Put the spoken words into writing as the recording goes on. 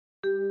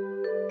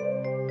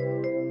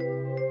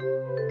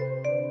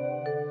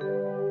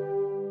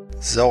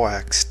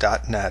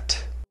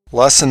zoax.net.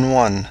 Lesson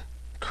 1.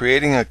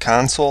 Creating a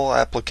console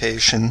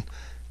application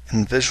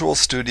in Visual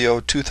Studio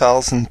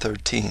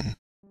 2013.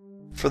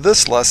 For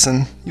this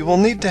lesson, you will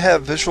need to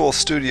have Visual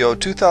Studio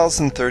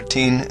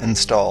 2013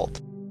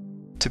 installed.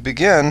 To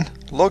begin,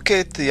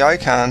 locate the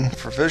icon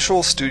for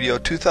Visual Studio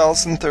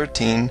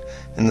 2013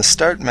 in the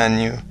Start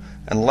menu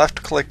and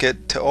left-click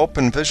it to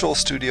open Visual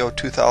Studio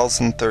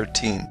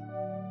 2013.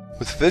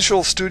 With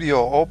Visual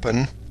Studio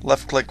open,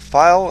 left-click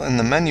File in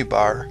the menu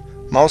bar,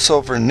 mouse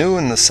over New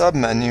in the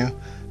submenu,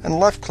 and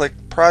left-click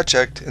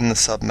Project in the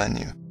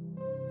submenu.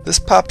 This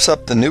pops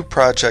up the New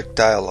Project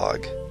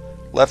dialog.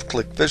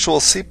 Left-click Visual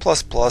C++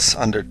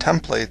 under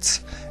Templates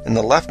in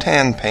the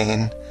left-hand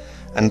pane,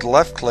 and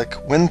left-click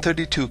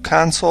Win32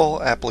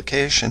 Console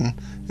Application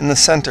in the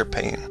center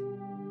pane.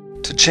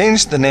 To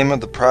change the name of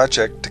the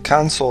project to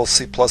Console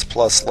C++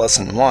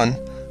 Lesson 1,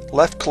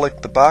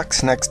 left-click the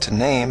box next to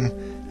Name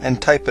and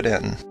type it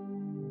in.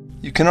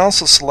 You can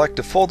also select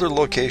a folder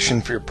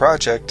location for your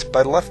project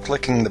by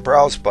left-clicking the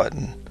Browse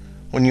button.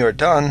 When you are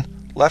done,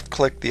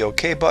 left-click the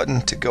OK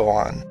button to go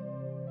on.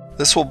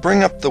 This will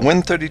bring up the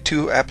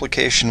Win32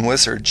 application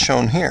wizard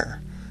shown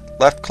here.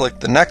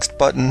 Left-click the Next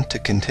button to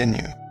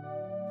continue.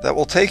 That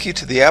will take you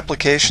to the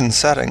application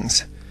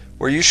settings,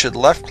 where you should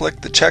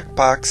left-click the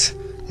checkbox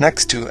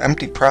next to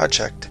Empty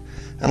Project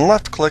and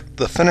left-click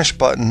the Finish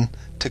button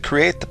to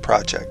create the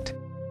project.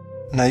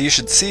 Now you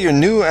should see your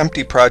new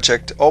empty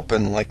project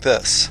open like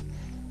this.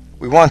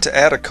 We want to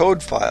add a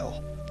code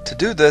file. To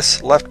do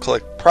this,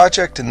 left-click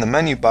Project in the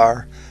menu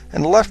bar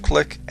and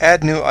left-click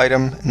Add New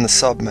Item in the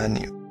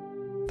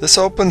sub-menu. This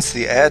opens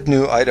the Add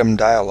New Item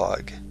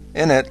dialog.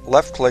 In it,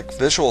 left-click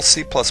Visual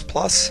C++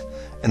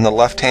 in the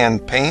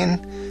left-hand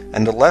pane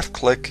and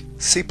left-click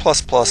C++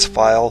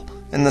 file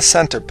in the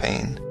center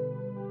pane.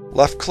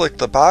 Left-click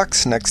the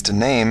box next to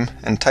Name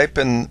and type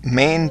in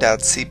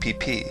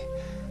main.cpp.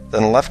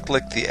 Then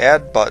left-click the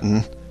Add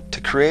button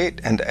to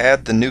create and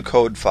add the new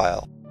code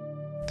file.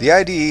 The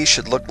IDE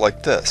should look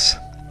like this,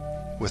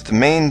 with the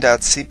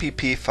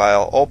main.cpp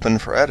file open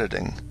for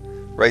editing.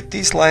 Write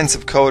these lines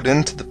of code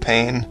into the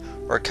pane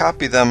or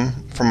copy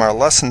them from our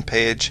lesson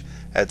page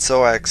at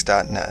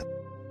zoax.net.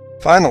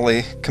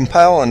 Finally,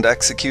 compile and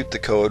execute the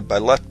code by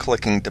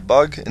left-clicking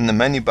Debug in the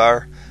menu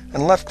bar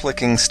and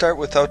left-clicking Start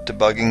Without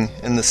Debugging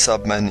in the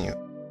sub-menu.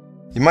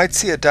 You might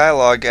see a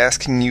dialog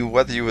asking you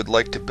whether you would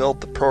like to build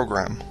the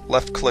program.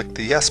 Left-click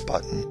the Yes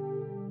button.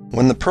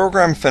 When the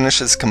program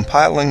finishes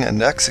compiling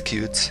and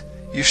executes,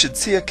 you should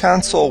see a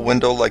console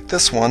window like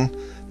this one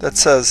that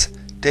says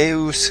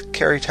Deus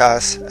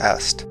Caritas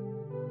Est.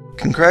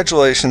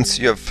 Congratulations,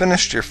 you have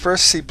finished your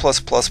first C++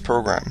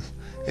 program.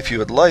 If you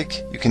would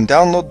like, you can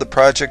download the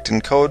project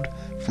and code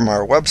from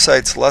our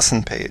website's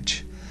lesson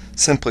page.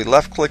 Simply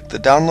left-click the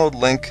download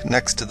link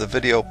next to the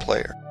video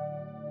player.